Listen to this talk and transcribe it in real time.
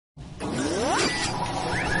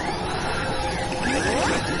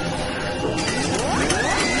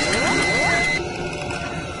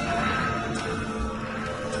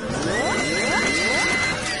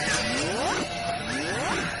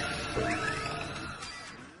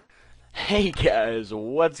Hey guys,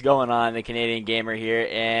 what's going on? The Canadian Gamer here,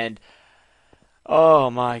 and oh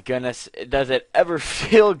my goodness, does it ever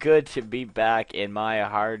feel good to be back in my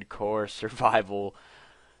hardcore survival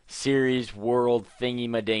series world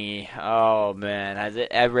thingy-ma-dingy? Oh man, has it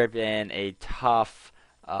ever been a tough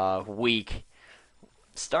week?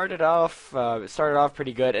 Started off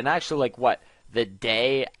pretty good, and actually, like what the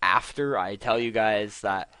day after I tell you guys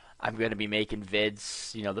that I'm gonna be making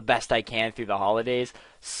vids, the best I can through the holidays.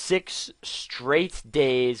 6 straight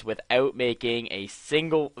days without making a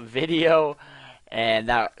single video, and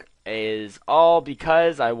that is all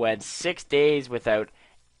because I went 6 days without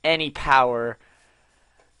any power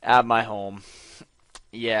at my home.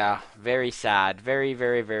 Yeah, very sad. Very,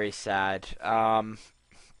 very, very sad.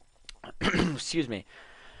 Excuse me.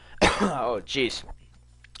 Oh, jeez.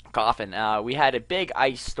 Coughing. We had a big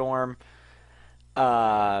ice storm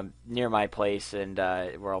near my place, and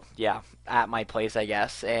well, yeah, at my place, I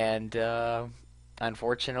guess. And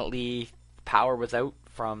unfortunately, power was out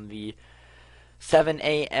from the 7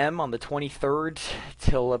 a.m. on the 23rd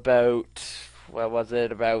till about what was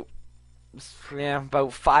it? About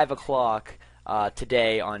 5 o'clock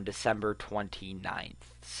today on December 29th.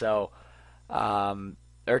 So or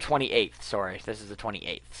 28th. Sorry, this is the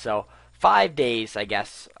 28th. So 5 days, I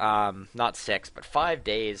guess. Not 6, but 5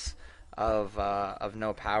 days of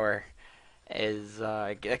no power is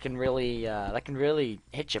that can really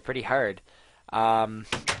hit you pretty hard. Um,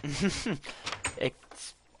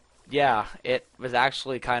 it's yeah, it was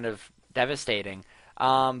actually kind of devastating.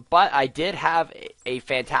 But I did have a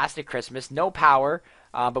fantastic Christmas. No power,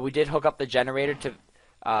 but we did hook up the generator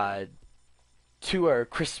uh, to our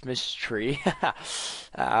Christmas tree.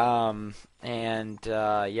 And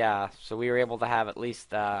yeah, so we were able to have at least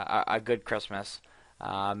a good Christmas,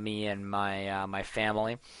 me and my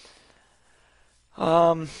family.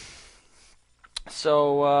 Um,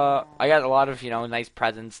 so I got a lot of nice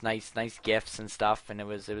presents, nice gifts and stuff, and it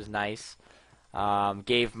was nice.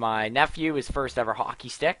 Gave my nephew his first ever hockey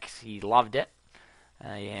stick. He loved it.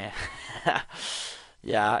 Yeah.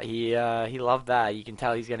 Yeah, he loved that. You can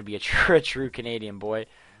tell he's gonna be a true Canadian boy.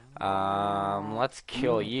 Let's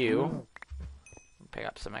kill you. Pick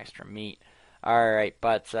up some extra meat. All right,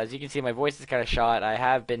 but as you can see, my voice is kind of shot. I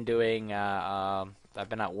have been doing. I've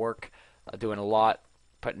been at work, doing a lot,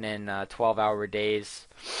 putting in 12-hour days.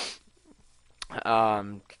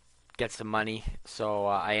 Um, get some money, so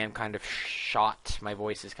I am kind of shot. My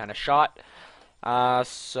voice is kind of shot.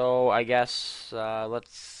 So I guess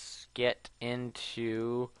let's get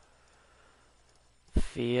into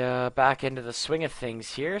the back into the swing of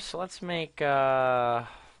things here. So let's make some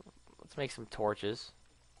torches.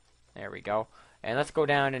 There we go. And let's go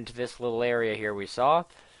down into this little area here we saw.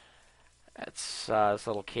 That's this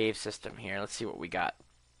little cave system here. Let's see what we got.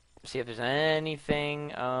 See if there's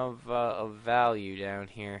anything of value down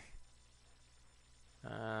here.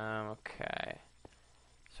 Okay.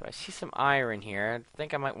 So I see some iron here. I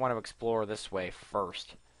think I might want to explore this way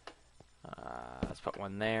first. Let's put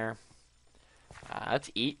one there. Let's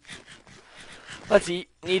eat. Let's eat.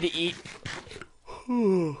 Need to eat.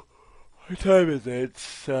 What time is it?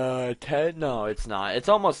 It's 10? No, it's not. It's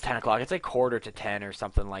almost 10 o'clock. It's like quarter to 10 or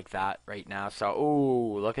something like that right now. So,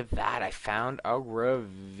 ooh, look at that. I found a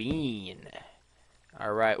ravine.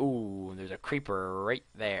 Alright, ooh, there's a creeper right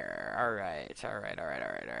there. Alright.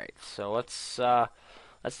 So let's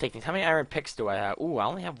take these. How many iron picks do I have? Ooh, I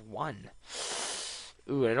only have one.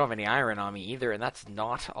 Ooh, I don't have any iron on me either, and that's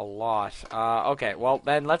not a lot. Okay, well,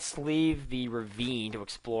 then let's leave the ravine to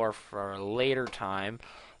explore for a later time.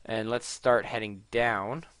 And let's start heading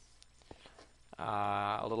down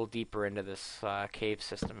a little deeper into this cave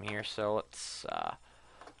system here. So let's.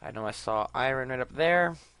 I know I saw iron right up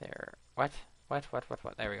there. There. What? What?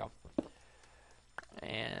 There we go.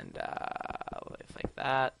 And like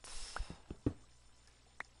that.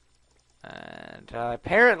 And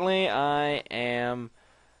apparently I am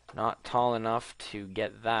not tall enough to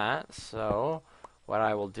get that. So what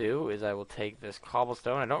I will do is I will take this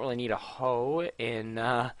cobblestone. I don't really need a hoe in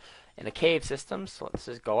a cave system, so let's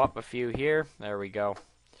just go up a few here. There we go.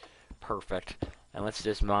 Perfect. And let's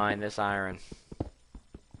just mine this iron.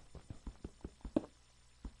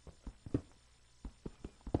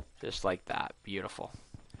 Just like that. Beautiful.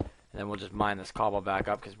 And then we'll just mine this cobble back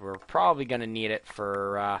up because we're probably going to need it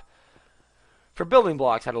for building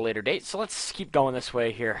blocks at a later date. So let's keep going this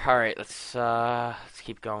way here. All right, let's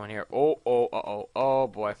keep going here. Oh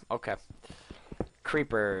boy. Okay.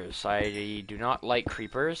 Creepers. I do not like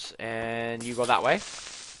creepers. And you go that way.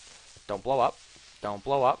 Don't blow up. Don't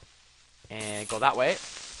blow up. And go that way.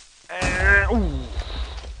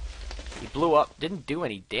 He blew up. Didn't do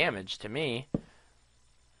any damage to me.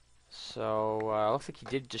 So, looks like he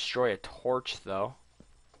did destroy a torch, though,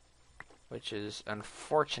 which is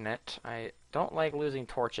unfortunate. I don't like losing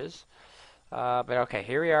torches. But okay,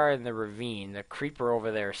 here we are in the ravine. The creeper over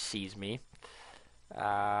there sees me.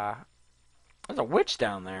 There's a witch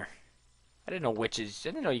down there. I didn't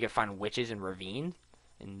know you could find witches in ravines,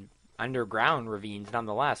 in underground ravines,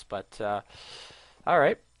 nonetheless. But all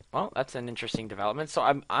right, well, that's an interesting development. So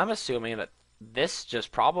I'm assuming that this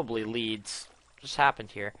just probably leads. Just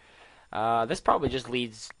happened here. This probably just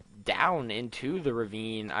leads down into the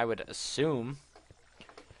ravine. I would assume.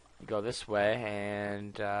 You go this way,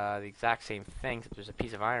 and the exact same thing. Except there's a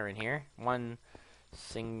piece of iron here. One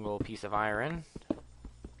single piece of iron.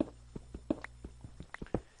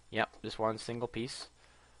 Yep, just one single piece.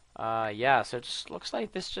 Yeah, so it just looks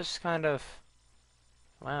like this just kind of...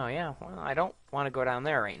 Wow, yeah, well, I don't want to go down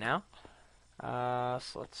there right now.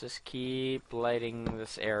 So let's just keep lighting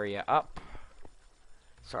this area up.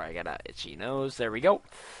 Sorry, I got an itchy nose. There we go.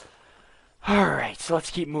 Alright, so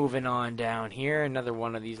let's keep moving on down here. Another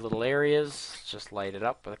one of these little areas. Just light it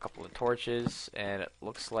up with a couple of torches. And it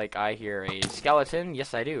looks like I hear a skeleton.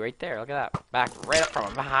 Yes, I do. Right there. Look at that. Back right up from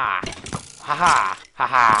him. Ha-ha. Ha-ha.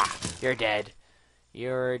 Ha-ha. You're dead.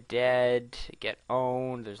 You're dead. Get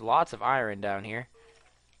owned. There's lots of iron down here.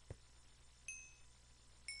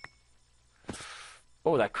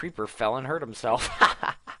 Oh, that creeper fell and hurt himself.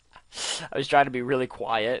 I was trying to be really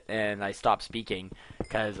quiet, and I stopped speaking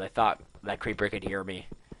because I thought that creeper could hear me.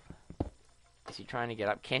 Is he trying to get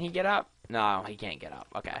up? Can he get up? No, he can't get up.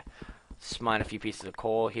 Okay. Let's mine a few pieces of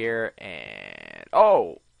coal here, and...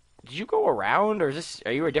 Oh! Did you go around, or is this...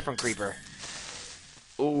 Are you a different creeper?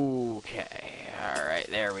 Okay. Alright,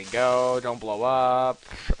 there we go. Don't blow up.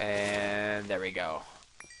 And there we go.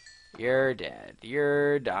 You're dead.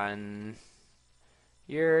 You're done.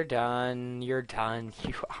 You're done. You're done.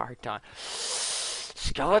 You are done.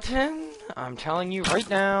 Skeleton, I'm telling you right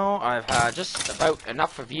now, I've had just about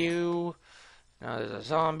enough of you. Now there's a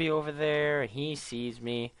zombie over there, and he sees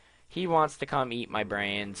me. He wants to come eat my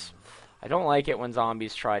brains. I don't like it when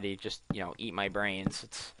zombies try to just, eat my brains.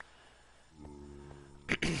 It's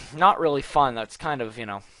not really fun. That's kind of,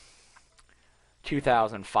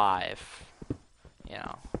 2005.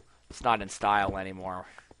 It's not in style anymore.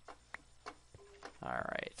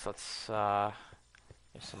 Alright, so let's, there's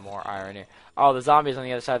some more iron here. Oh, the zombie's on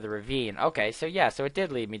the other side of the ravine. Okay, so yeah, so it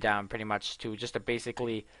did lead me down pretty much to just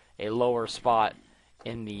basically a lower spot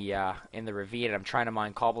in the ravine. I'm trying to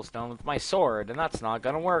mine cobblestone with my sword, and that's not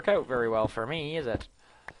gonna work out very well for me, is it?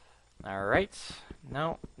 Alright.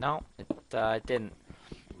 No, it didn't.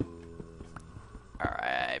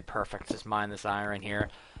 Alright, perfect. Just mine this iron here.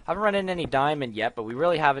 Haven't run into any diamond yet, but we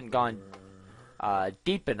really haven't gone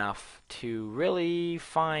deep enough to really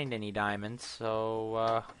find any diamonds,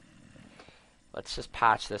 so let's just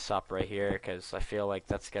patch this up right here, because I feel like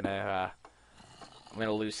that's gonna I'm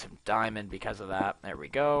gonna lose some diamond because of that. There we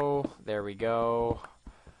go. There we go.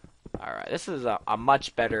 Alright, this is a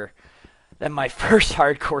much better than my first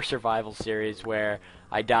hardcore survival series where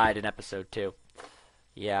I died in episode 2.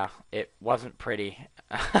 Yeah, it wasn't pretty.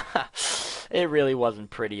 It really wasn't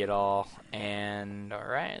pretty at all. And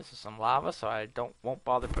alright, this is some lava, so I won't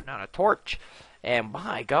bother putting on a torch. And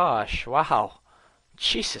my gosh, wow.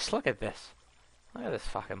 Jesus, look at this. Look at this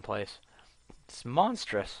fucking place. It's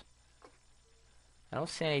monstrous. I don't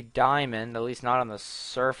see any diamond, at least not on the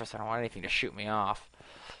surface. I don't want anything to shoot me off.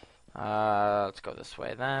 Let's go this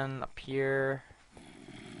way then. Up here.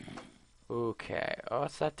 Okay. Oh,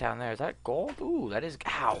 what's that down there? Is that gold? Ooh, that is...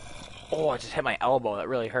 Ow. Oh, I just hit my elbow. That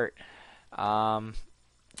really hurt.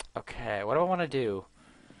 Okay, what do I want to do?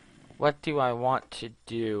 What do I want to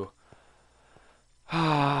do? Do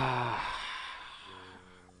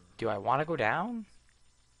I want to go down?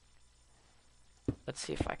 Let's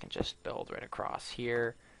see if I can just build right across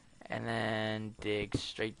here and then dig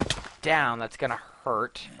straight down. That's gonna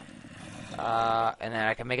hurt. And then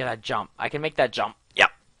I can make that jump. I can make that jump.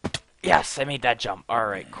 Yep. Yes, I made that jump.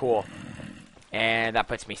 Alright, cool. And that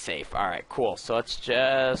puts me safe. Alright, cool. So let's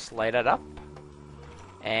just light it up.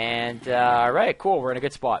 And, alright, cool. We're in a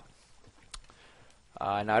good spot.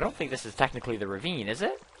 Now, I don't think this is technically the ravine, is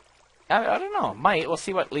it? I don't know. Might. We'll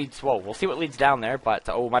see what leads... Whoa, we'll see what leads down there, but...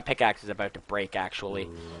 Oh, my pickaxe is about to break, actually.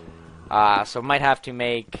 So might have to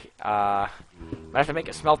make... might have to make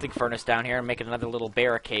a smelting furnace down here and make another little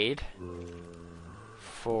barricade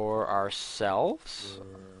for ourselves.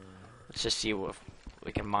 Let's just see if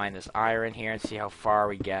we can mine this iron here and see how far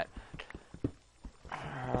we get.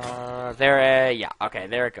 Yeah, okay,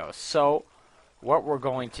 there it goes. So, what we're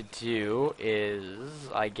going to do is,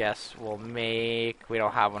 I guess we'll make... We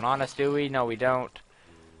don't have one on us, do we? No, we don't.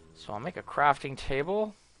 So I'll make a crafting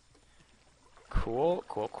table. Cool,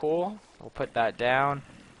 cool, cool. We'll put that down.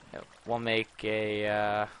 We'll make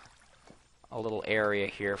a little area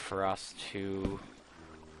here for us to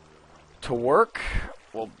work.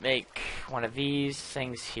 We'll make one of these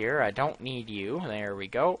things here. I don't need you. There we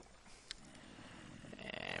go.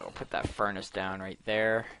 And we'll put that furnace down right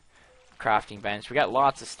there. Crafting bench. We got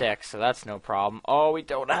lots of sticks, so that's no problem. Oh, we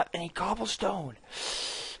don't have any cobblestone.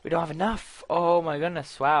 We don't have enough. Oh my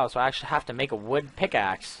goodness. Wow, so I actually have to make a wood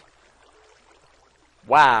pickaxe.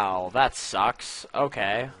 Wow, that sucks.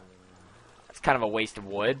 Okay. It's kind of a waste of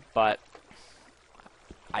wood, but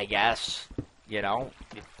I guess, you know,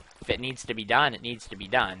 if it needs to be done, it needs to be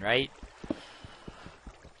done, right?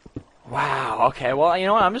 Wow, okay, well, you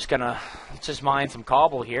know what, I'm just gonna just mine some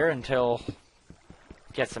cobble here until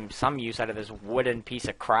get some use out of this wooden piece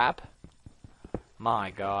of crap.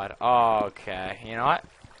 My god. Okay, you know what?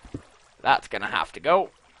 That's gonna have to go.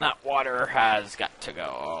 That water has got to go.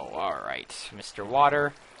 Oh, alright, Mr.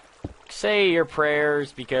 Water. Say your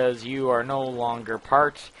prayers because you are no longer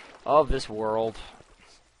part of this world.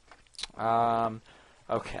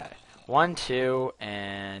 Okay. 1, 2,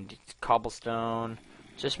 and cobblestone.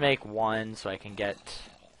 Just make one so I can get,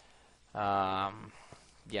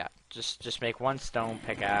 yeah, just make one stone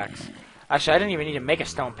pickaxe. Actually, I didn't even need to make a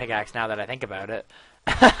stone pickaxe now that I think about it.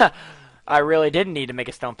 I really didn't need to make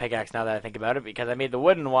a stone pickaxe now that I think about it because I made the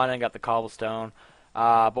wooden one and got the cobblestone.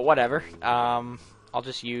 But whatever. I'll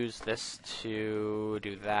just use this to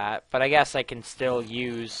do that. But I guess I can still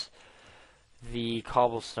use the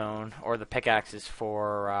cobblestone or the pickaxes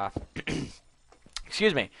for,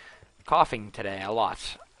 excuse me, coughing today a lot,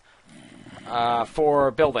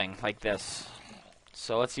 for building like this.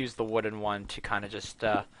 So let's use the wooden one to kind of just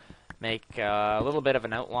make a little bit of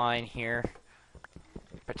an outline here,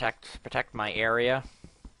 protect my area.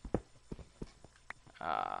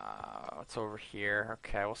 What's over here?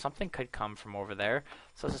 Okay, well something could come from over there,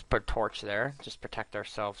 so let's just put a torch there, just protect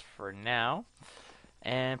ourselves for now.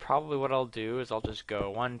 And probably what I'll do is I'll just go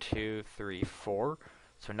 1, 2, 3, 4,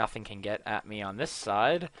 so nothing can get at me on this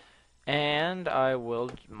side. And I will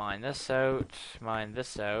mine this out, mine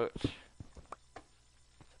this out.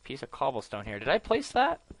 Piece of cobblestone here. Did I place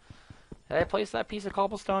that? Did I place that piece of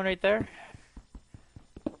cobblestone right there?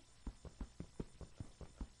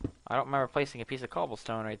 I don't remember placing a piece of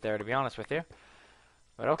cobblestone right there, to be honest with you.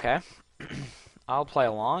 But okay. I'll play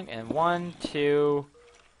along. And 1, 2,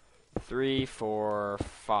 3, 4,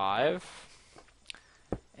 5.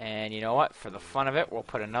 And you know what? For the fun of it, we'll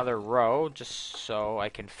put another row just so I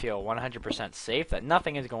can feel 100% safe that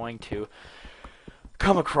nothing is going to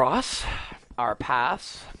come across our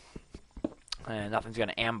paths and nothing's going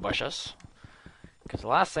to ambush us. Because the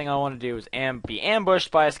last thing I want to do is be ambushed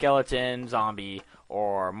by a skeleton, zombie,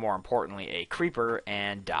 or more importantly, a creeper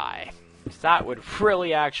and die. Because that would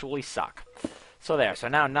really actually suck. So there. So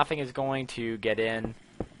now nothing is going to get in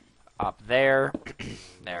up there.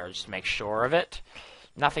 There, just make sure of it.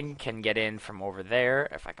 Nothing can get in from over there.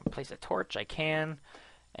 If I can place a torch, I can.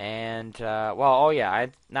 And, well, oh yeah,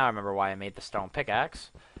 now I remember why I made the stone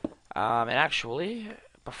pickaxe. And actually,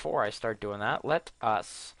 before I start doing that, let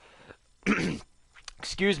us...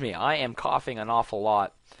 Excuse me, I am coughing an awful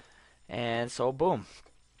lot. And so, boom.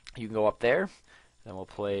 You can go up there. Then we'll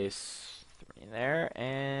place 3 there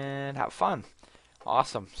and have fun.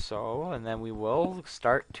 Awesome. So, and then we will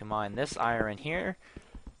start to mine this iron here.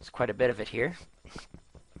 There's quite a bit of it here.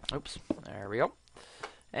 Oops, there we go.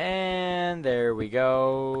 And there we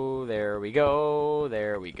go, there we go,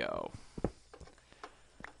 there we go.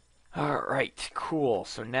 Alright, cool.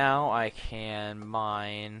 So now I can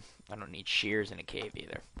mine. I don't need shears in a cave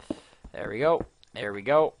either. There we go, there we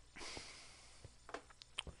go.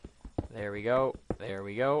 There we go, there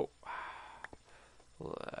we go.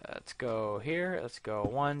 Let's go here. Let's go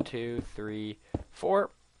 1, 2, 3, 4.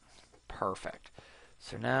 Perfect.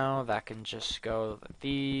 So now that can just go,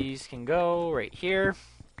 these can go right here.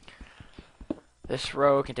 This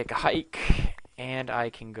row can take a hike, and I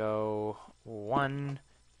can go 1,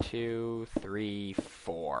 2, 3,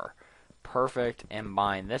 4. Perfect, and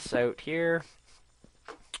mine this out here.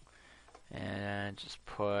 And just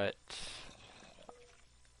put,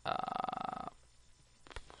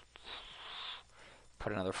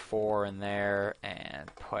 put another 4 in there, and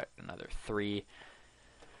put another 3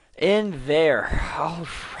 in there.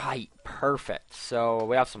 Alright, perfect. So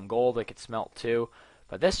we have some gold I could smelt too.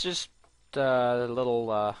 But this just a little,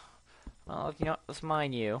 well, you know, let's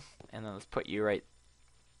mine you. And then let's put you right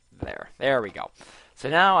there. There we go. So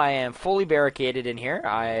now I am fully barricaded in here.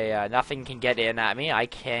 Nothing can get in at me. I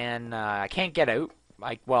can't get out.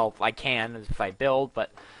 Well, I can if I build,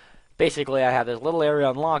 but basically I have this little area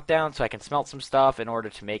on lockdown so I can smelt some stuff in order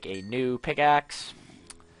to make a new pickaxe.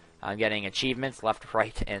 I'm getting achievements left,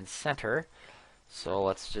 right, and center. So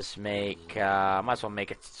let's just make, might as well make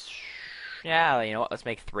it, yeah, you know what, let's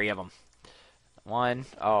make 3 of them. 1,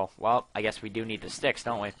 oh, well, I guess we do need the sticks,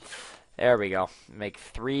 don't we? There we go. Make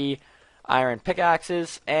 3 iron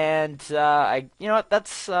pickaxes, and, you know what,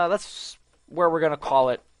 that's where we're gonna call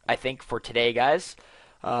it, I think, for today, guys.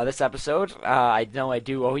 This episode, I know I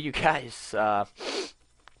do owe you guys, I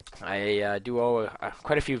do owe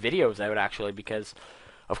quite a few videos out, actually, because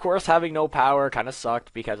of course, having no power kind of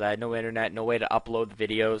sucked because I had no internet, no way to upload the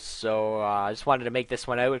videos. So I just wanted to make this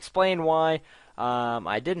one out, explain why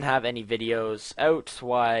I didn't have any videos out,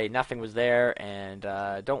 why nothing was there, and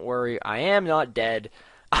don't worry, I am not dead.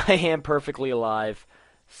 I am perfectly alive.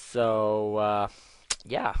 So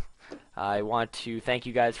yeah, I want to thank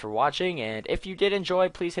you guys for watching, and if you did enjoy,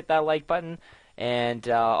 please hit that like button. And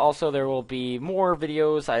also, there will be more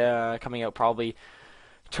videos coming out probably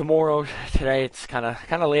tomorrow. Today it's kind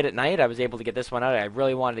of late at night. I was able to get this one out. I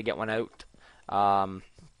really wanted to get one out.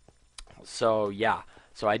 So yeah.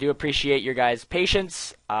 So I do appreciate your guys'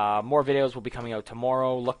 patience. More videos will be coming out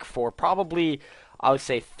tomorrow. Look for probably, I would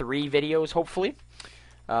say, 3 videos, hopefully,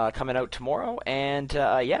 coming out tomorrow. And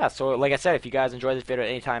yeah, so like I said, if you guys enjoy this video at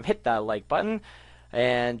any time, hit that like button.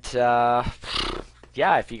 And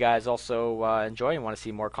yeah, if you guys also enjoy and want to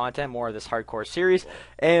see more content, more of this hardcore series,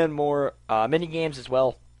 and more mini games as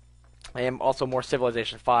well, and also more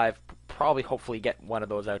Civilization 5, probably hopefully get one of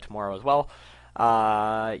those out tomorrow as well,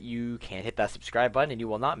 you can hit that subscribe button and you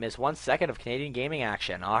will not miss 1 second of Canadian gaming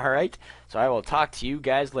action. Alright, so I will talk to you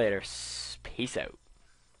guys later. Peace out.